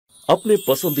अपने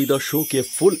पसंदीदा शो के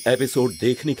फुल एपिसोड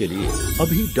देखने के लिए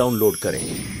अभी डाउनलोड करें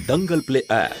दंगल प्ले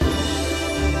ऐप।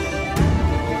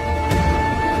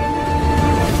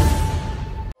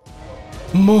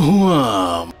 महुआ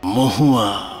महुआ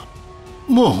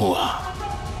महुआ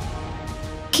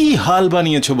কি হাল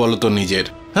বানিয়েছো বলো তো নিজের?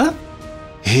 হ্যাঁ,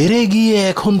 হেরে গিয়ে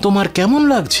এখন তোমার কেমন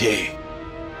লাগছে?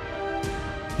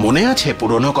 মনে আছে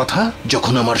পুরনো কথা,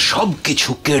 যখন আমার সবকিছু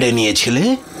কেড়ে নিয়েছিলে?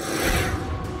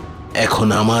 এখন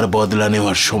আমার বদলা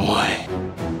নেওয়ার সময়।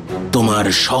 তোমার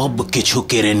সবকিছু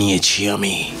কেড়ে নিয়েছি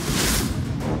আমি।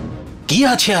 কি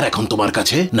আছে আর এখন তোমার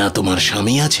কাছে? না তোমার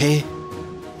স্বামী আছে,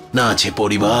 না আছে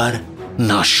পরিবার,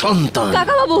 না সন্তান।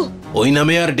 কাকা বাবু, ওই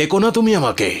নামে আর ডেকো না তুমি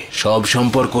আমাকে। সব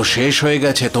সম্পর্ক শেষ হয়ে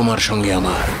গেছে তোমার সঙ্গে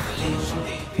আমার।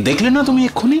 দেখলে না তুমি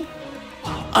এক্ষুনি?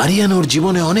 আরিয়ান ওর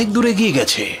জীবনে অনেক দূরে গিয়ে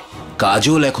গেছে।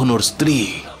 কাজল এখন ওর স্ত্রী,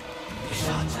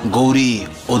 গৌরী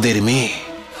ওদের মেয়ে।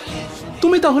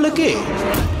 তুমি তাহলে কে?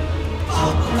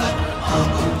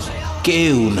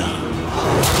 কেউ না।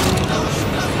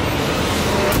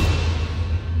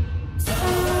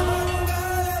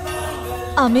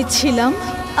 আমি ছিলাম,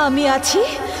 আমি আছি,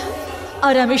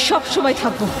 আর আমি সব সময়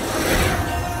থাকবো।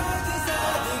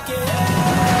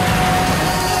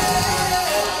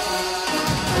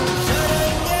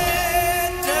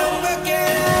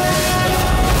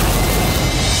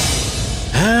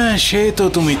 হ্যাঁ, সে তো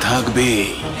তুমি থাকবে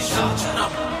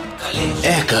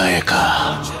একা একা।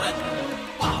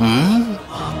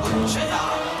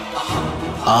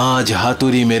 আজ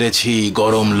হাতুড়ি মেরেছি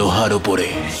গরম লোহার উপরে।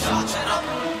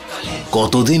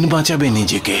 কতদিন বাঁচাবে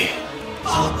নিজেকে?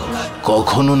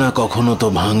 কখনো না কখনো তো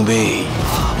ভাঙবে।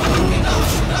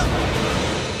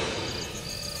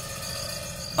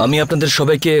 আমি আপনাদের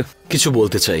সবাইকে কিছু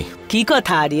বলতে চাই। কি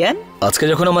কথা আরিয়ান? আজকে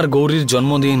যখন আমার গৌরীর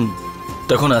জন্মদিন,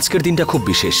 তখন আজকের দিনটা খুব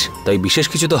বিশেষ। তাই বিশেষ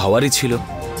কিছু তো হওয়ারই ছিল।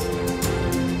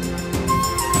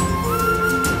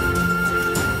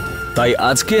 তাই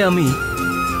আজকে আমি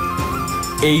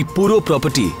এই পুরো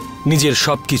প্রপার্টি, নিজের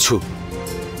সবকিছু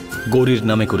গৌরীর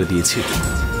নামে করে দিয়েছি।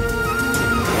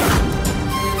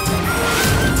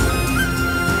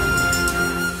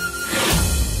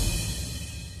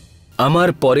 আমার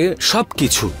পরে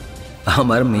সবকিছু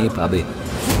আমার মেয়ে পাবে।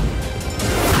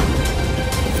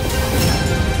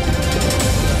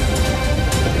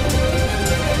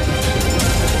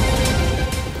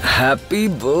 Happy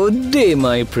birthday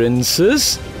my princess.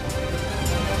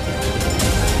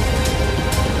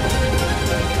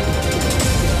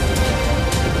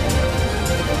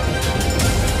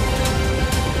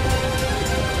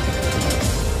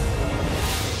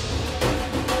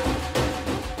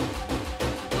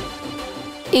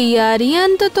 এই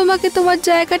আরিয়ান তো তোমাকে তোমার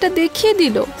জায়গাটা দেখিয়ে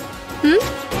দিল।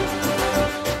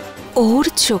 ওর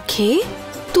চোখে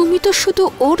তুমি তো শুধু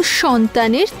ওর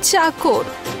সন্তানের চাকর,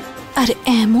 আর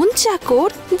এমন চাকর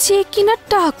যে কিনা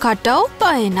টাকাটাও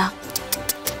পায় না।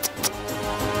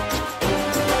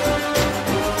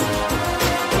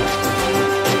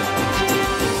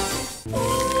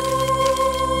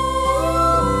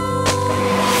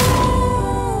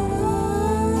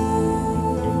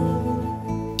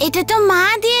 এটা তো মা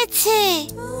দিয়েছে।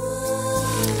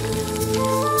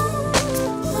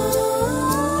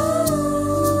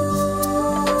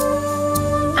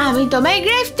 আমি তোমায়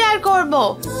গ্রেফতার করব।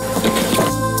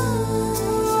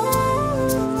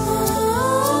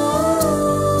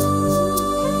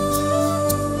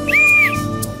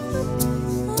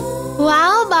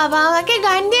 ওয়াও, বাবা আমাকে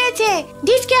গান দিয়েছে।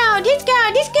 ডিসকাও ডিসকাও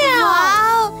ডিসকাও।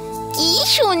 ওয়াও, কি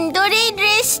সুন্দর এই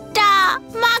ড্রেসটা।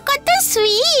 মা কত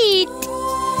সুইট।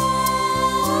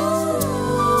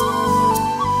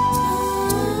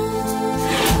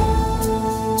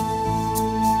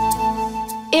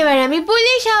 এবার আমি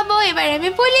পুলিশ হব, এবার আমি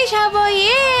পুলিশ হব।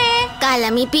 কাল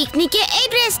আমি পিকনিকে এই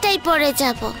ড্রেসটাই পরে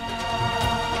যাব।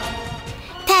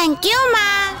 থ্যাংক ইউ মা।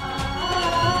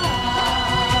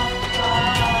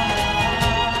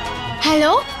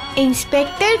 Hello,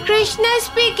 inspector Krishna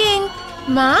speaking.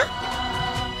 মা,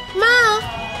 মা।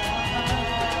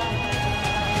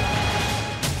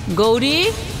 গৌরী,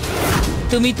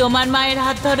 তুমি তোমার মায়ের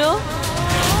হাত ধরো।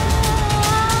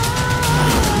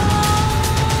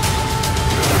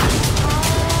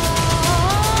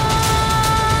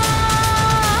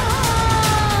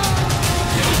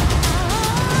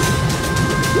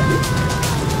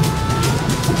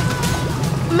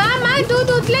 দুধ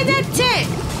উতলে যাচ্ছে।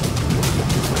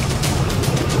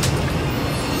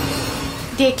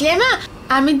 দেখলে মা,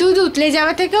 আমি দুধ উতলে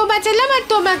যাওয়া থেকেও বাঁচালাম আর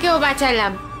তোমাকেও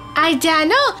বাঁচালাম। আর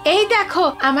জানো, এই দেখো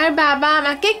আমার বাবা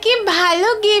আমাকে কি ভালো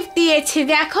গিফট দিয়েছে।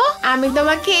 দেখো, আমি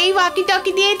তোমাকে এই ওয়াকি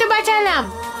টকি দিয়েই তো বাঁচালাম।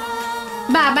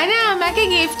 বাবা না আমাকে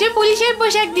গিফটে পুলিশের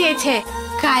পোশাক দিয়েছে।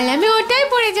 কাল আমি ওটাই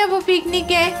পরে যাব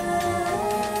পিকনিকে।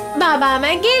 বাবা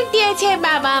আমায় গিফট দিয়েছে,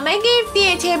 বাবা আমায় গিফট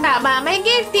দিয়েছে, বাবা আমায়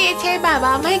গিফট দিয়েছে, বাবা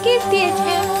আমায় গিফট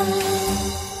দিয়েছে।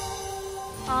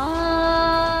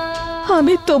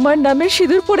 আমি তোমার নামে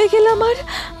সিঁদুর পড়ে গেলাম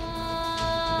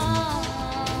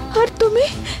আর তুমি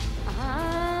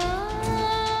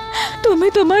তুমি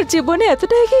তোমার জীবনে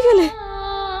এতটা এগিয়ে গেলে,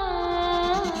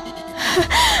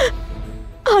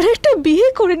 আর একটা বিয়ে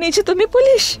করে নিয়েছো তুমি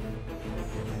পুলিশ।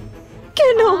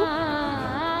 কেন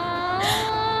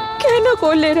কেন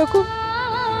করলে এরকম?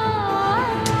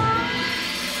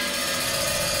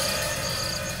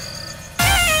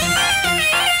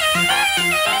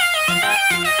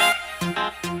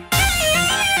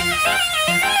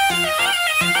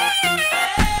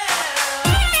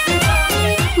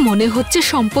 মনে হচ্ছে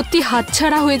সম্পত্তি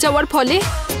হাতছাড়া হয়ে যাওয়ার ফলে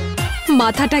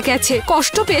মাথাটা গেছে,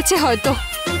 কষ্ট পেয়েছে হয়তো।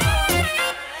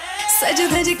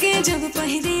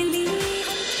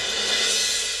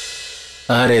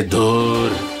 আরে দূর,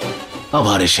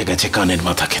 আবার এসে গেছে কানের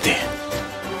মাথা খেতে।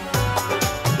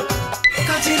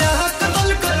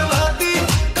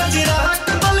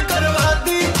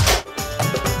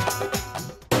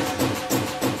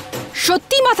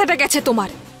 সত্যি মাথাটা গেছে তোমার।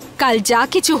 কাল যা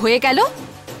কিছু হয়ে গেল,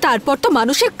 তারপর তো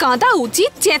মানুষের কাঁদা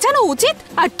উচিত, চেঁচানো উচিত,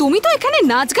 আর তুমি তো এখানে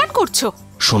নাচ গান করছো।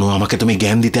 শোনো, আমাকে তুমি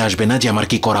জ্ঞান দিতে আসবে না যে আমার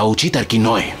কি করা উচিত আর কি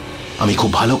নয়। আমি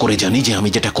খুব ভালো করে জানি যে আমি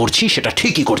যেটা করছি সেটা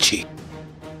ঠিকই করছি।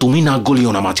 তুমি নাক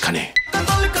গলিও না মাঝখানে।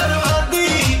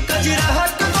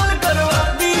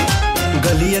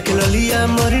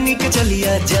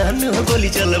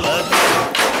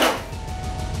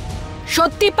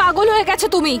 সত্যি পাগল হয়ে গেছো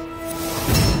তুমি।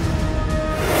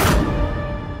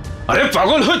 আরে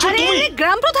পাগল হয়েছো তুমি?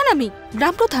 গ্রাম প্রধান, আমি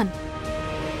গ্রাম প্রধান।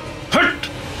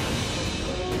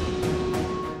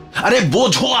 আরে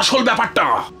বোঝো আসল ব্যাপারটা।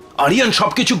 আরিয়ান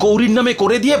সবকিছু গৌরীর নামে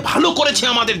করে দিয়ে ভালো করেছে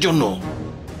আমাদের জন্য।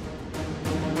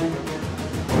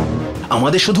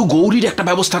 আমাদের শুধু গৌরীর একটা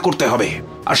ব্যবস্থা করতে হবে,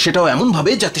 আর সেটাও এমন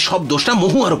ভাবে যাতে সব দোষটা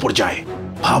মহুয়ার উপর যায়।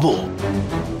 ভাবো,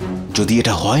 যদি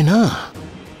এটা হয় না,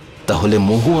 তাহলে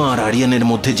মহুয়া আর আরিয়ানের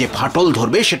মধ্যে যে ফাটল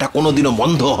ধরবে সেটা কোনোদিনও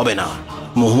বন্ধ হবে না।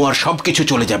 মহুয়ার সবকিছু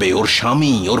চলে যাবে, ওর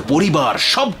স্বামী, ওর পরিবার,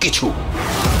 সবকিছু।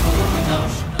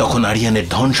 তখন আরিয়ানের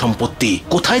ধন সম্পত্তি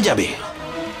কোথায় যাবে?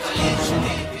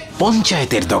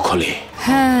 পঞ্চায়েতের দখলে।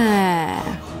 হ্যাঁ,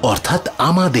 অর্থাৎ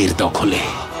আমাদের দখলে।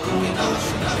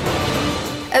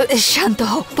 শান্ত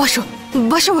হও, বসো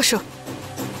বসো বসো।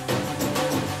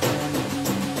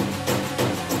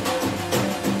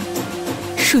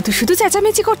 শুধু শুধু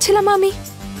চেঁচামেচি করছিলাম আমি।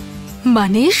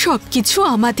 মানে সবকিছু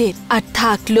আমাদের, আর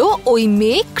থাকলো ওই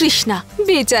মেয়ে কৃষ্ণা,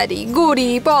 বেচারি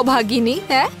গরিব অভাগিনী।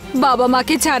 হ্যাঁ, বাবা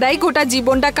মাকে ছাড়াই গোটা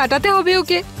জীবনটা কাটাতে হবে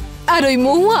ওকে। আর ওই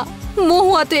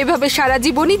মহুয়া তো এভাবে সারা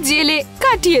জীবনই জেলে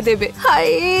কাটিয়ে দেবে।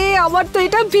 হায়, আমার তো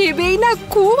এটা ভেবেই না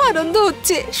খুব আনন্দ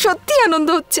হচ্ছে, সত্যি আনন্দ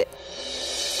হচ্ছে।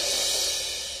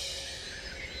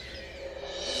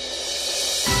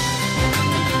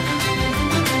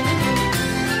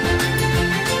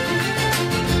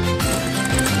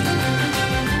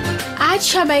 আজ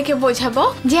সবাইকে বোঝাবো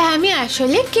যে আমি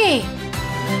আসলে কে।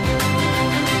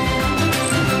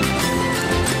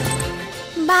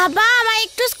 বাবা আমার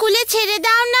একটু স্কুলে ছেড়ে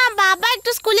দাও না, বাবা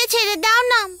একটু স্কুলে ছেড়ে দাও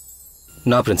না।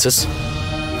 না প্রিন্সেস,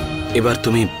 এবার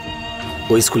তুমি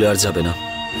ওই স্কুলে আর যাবে না।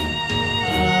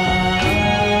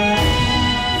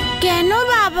 কেন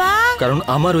বাবা? কারণ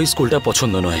আমার ওই স্কুলটা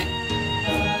পছন্দ নয়,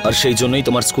 আর সেই জন্যই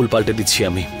তোমার স্কুল পাল্টে দিচ্ছি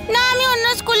আমি। না, আমি অন্য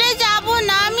স্কুলে যাব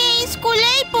না, আমি এই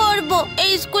স্কুলেই পড়বো।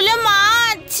 এই স্কুলে মা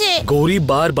আছে। গৌরী,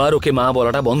 বারবার ওকে মা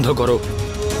বলাটা বন্ধ করো।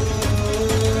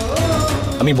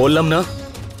 আমি বললাম না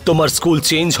তোমার স্কুল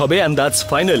চেঞ্জ হবে, এন্ড দ্যাটস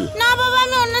ফাইনাল। না বাবা,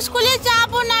 আমি অন্য স্কুলে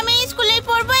যাব না, আমি এই স্কুলেই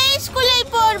পড়বো, এই স্কুলেই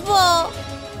পড়বো।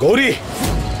 গৌরী,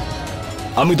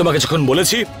 আমি তোমাকে যখন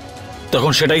বলেছি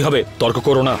তখন সেটাই হবে, তর্ক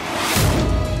করো না।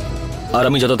 আর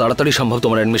আমি যত তাড়াতাড়ি সম্ভব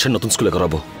তোমার অ্যাডমিশন নতুন স্কুলে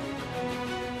করাবো,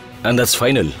 এন্ড দ্যাটস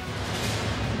ফাইনাল।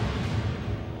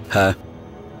 হ্যাঁ,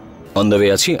 অন দ্য ওয়ে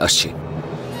আছি, আসছি।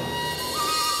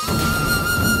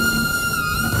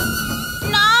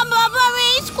 না বাবা, আমি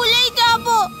এই স্কুলেই যাব,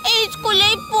 এই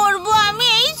স্কুলেই পড়বো, আমি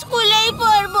এই স্কুলেই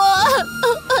পড়বো।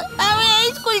 আমি এই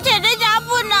স্কুল ছেড়ে যাব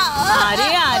না। আরে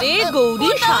আরে গৌরী,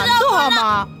 শান্ত হ মা।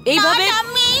 এইভাবে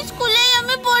আমি এই স্কুলেই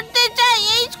আমি পড়তে চাই,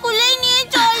 এই স্কুলেই নিয়ে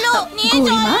চলো, নিয়ে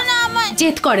চলো না আমায়।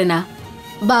 জেদ করে না,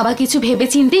 বাবা কিছু ভেবে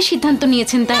চিন্তেই সিদ্ধান্ত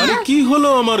নিয়েছেন, তাই না? কি হলো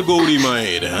আমার গৌরী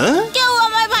মায়ের? কেউ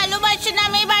আমায় ভালোবাসে না,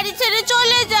 আমি বাড়ি ছেড়ে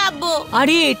চলে যাব।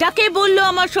 আরে এটাকে বললো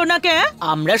আমার সোনাকে?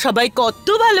 আমরা সবাই কত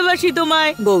ভালোবাসি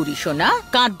তোমায়। গৌরী সোনা,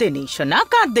 কাঁদতে নেই সোনা,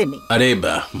 কাঁদতে নেই। আরে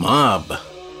মা,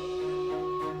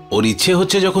 ওর ইচ্ছে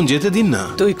হচ্ছে যখন যেতে দিন না।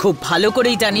 তুই খুব ভালো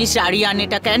করেই জানিস আরিয়ান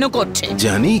এটা কেন করছে।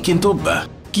 জানি, কিন্তু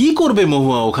কি করবে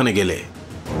মহুয়া ওখানে গেলে?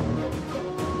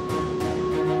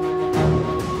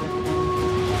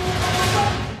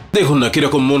 দেখুন না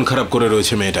কিরকম মন খারাপ করে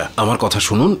রয়েছে মেয়েটা। আমার কথা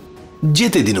শুনুন,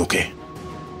 যেতে দিন ওকে।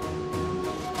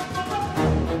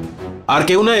 আর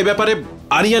কেউ না এ ব্যাপারে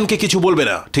আরিয়ানকে কিছু বলবে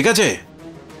না, ঠিক আছে?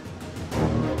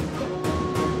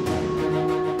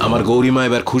 আমার গৌরীমা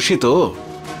এবার খুশি তো?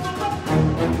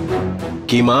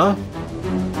 কি মা?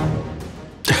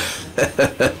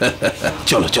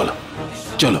 চলো চলো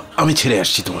চলো, আমি ছেড়ে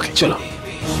আসছি তোমাকে, চলো।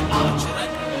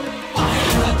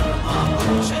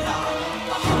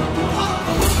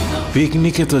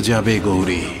 পিকনিকে তো যাবে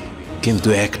গৌরী, কিন্তু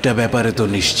একটা ব্যাপারে তো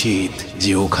নিশ্চিত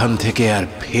যে ওখান থেকে আর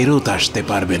ফেরত আসতে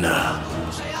পারবে না।